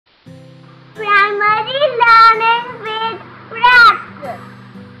Vocabulary learning with practice.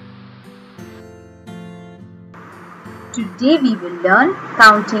 Today we will learn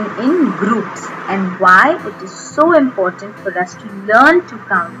counting in groups and why it is so important for us to learn to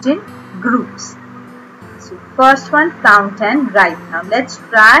count in groups. So first one, count and write. Now let's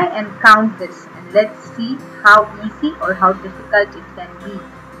try and count this and let's see how easy or how difficult it can be.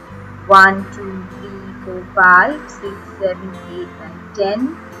 1, 2, 3, 4, 5, 6, 7, 8, 9,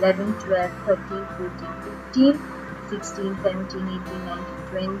 10, 11, 12, 13, 14, 15, 16, 17, 18, 19,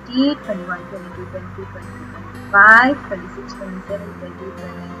 20, 21, 22, 23, 24, 25, 26, 27, 28,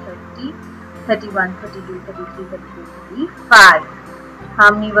 29, 30, 31, 32, 33, 34, 35. How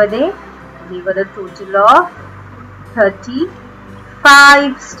many were they? They were a total of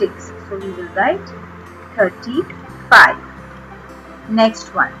 35 sticks. So we will write 35.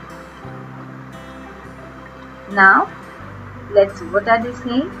 Next one. Now, let's see what are they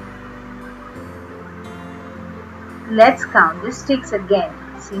saying. Let's count the sticks again.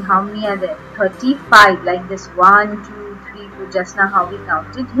 See how many are there? 35, like this. 1, 2, 3, 4, just now how we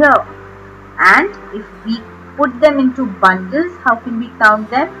counted here. And if we put them into bundles, how can we count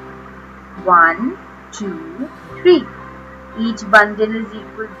them? 1, 2, 3. Each bundle is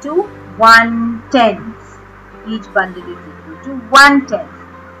equal to 1/10. Each bundle is equal to 1/10.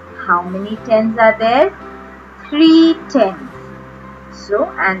 How many tens are there? 3 tens. So,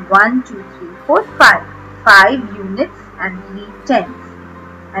 and 1, 2, 3, 4, 5. 5 units and 3 tens.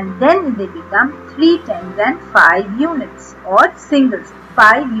 And then they become 3 tens and 5 units or singles,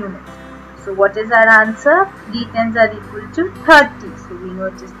 5 units. So, what is our answer? 3 tens are equal to 30. So, we know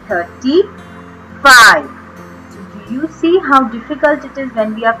it is 35. So, do you see how difficult it is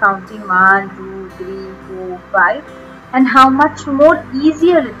when we are counting 1, 2, 3, 4, 5? And how much more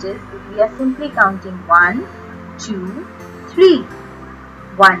easier it is if we are simply counting 1, 2, 3.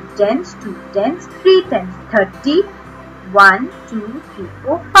 1 tens, 2 tens, 3 tens, 30. 1, 2, 3,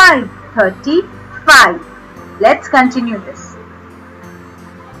 4, 5. 35. Let's continue this.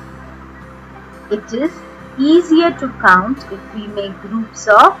 It is easier to count if we make groups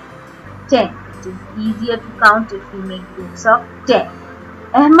of 10. It is easier to count if we make groups of 10.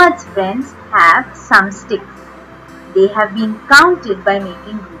 Ahmad's friends have some sticks. They have been counted by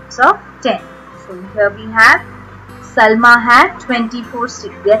making groups of 10. So here we have Salma had 24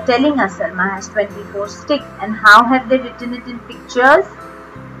 sticks. They are telling us Salma has 24 sticks. And how have they written it in pictures?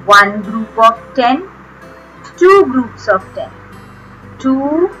 1 group of 10, 2 groups of 10,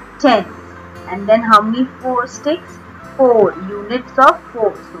 2 tens. And then how many 4 sticks? 4 units of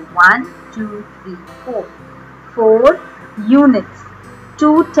 4. So 1, 2, 3, 4. 4 units.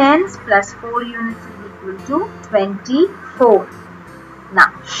 2 tens plus 4 units is equal to 24.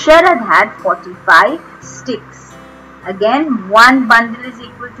 Now Sharad had 45 sticks. Again, one bundle is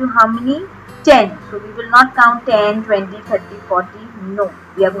equal to how many? 10. So we will not count 10, 20, 30, 40. No.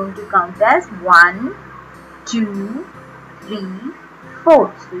 We are going to count as 1, 2, 3,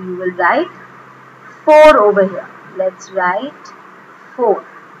 4. So you will write 4 over here. Let's write 4.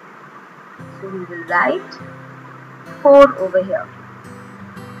 So we will write 4 over here.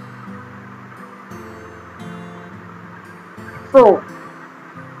 4.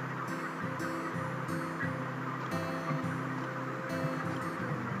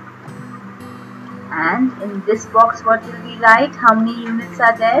 And in this box, what will we write? How many units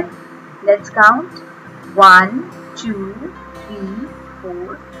are there? Let's count. 1, 2, 3,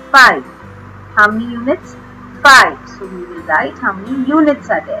 4, 5. How many units? 5. So we will write how many units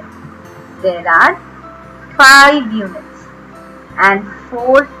are there. There are 5 units. And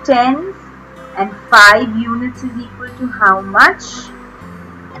 4 tens and 5 units is equal to how much?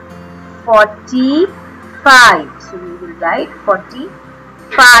 45. So we will write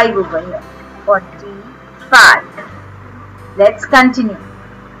 45 over here. 45. Let's continue.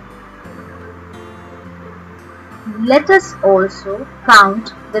 Let us also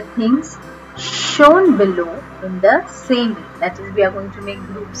count the things shown below in the same way. That is, we are going to make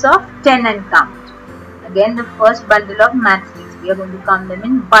groups of 10 and count. Again, the first bundle of matchsticks, we are going to count them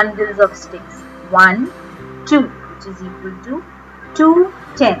in bundles of sticks. 1, 2, which is equal to 2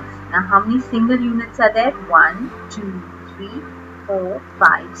 tens. Now, how many single units are there? 1, 2, 3, 4,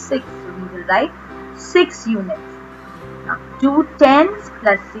 5, 6. So we will write 6 units. Now 2 tens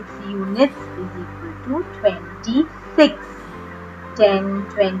plus 6 units is equal to 26. 10,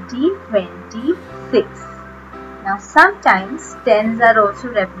 20, 26. Now sometimes tens are also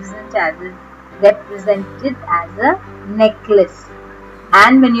represented as a necklace.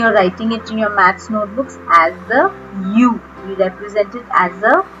 And when you are writing it in your maths notebooks as the U, we represent it as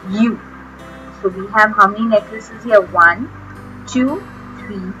a U. So we have how many necklaces here? 1, 2,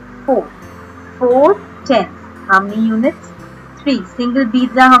 3, 4. 4 tenths. How many units? 3. Single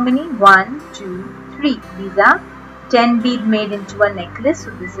beads are how many? 1, 2, 3. These are 10 beads made into a necklace. So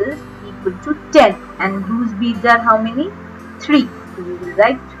this is equal to 10. And loose beads are how many? 3. So we will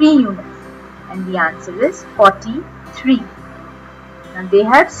write 3 units. And the answer is 43. Now they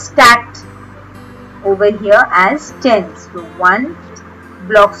have stacked over here as 10. So 1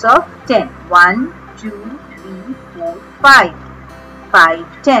 blocks of 10. 1, 2, 3, 4, 5.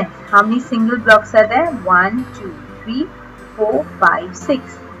 5 tenths. How many single blocks are there? 1, 2, 3, 4, 5,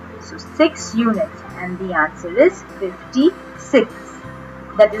 6. So 6 units. And the answer is 56.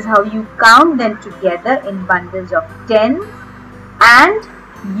 That is how you count them together in bundles of tens and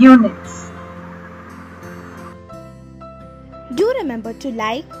units. Do remember to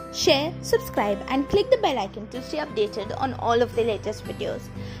like, share, subscribe and click the bell icon to stay updated on all of the latest videos.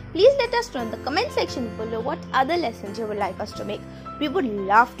 Please let us know in the comment section below what other lessons you would like us to make. We would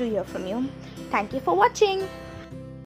love to hear from you. Thank you for watching.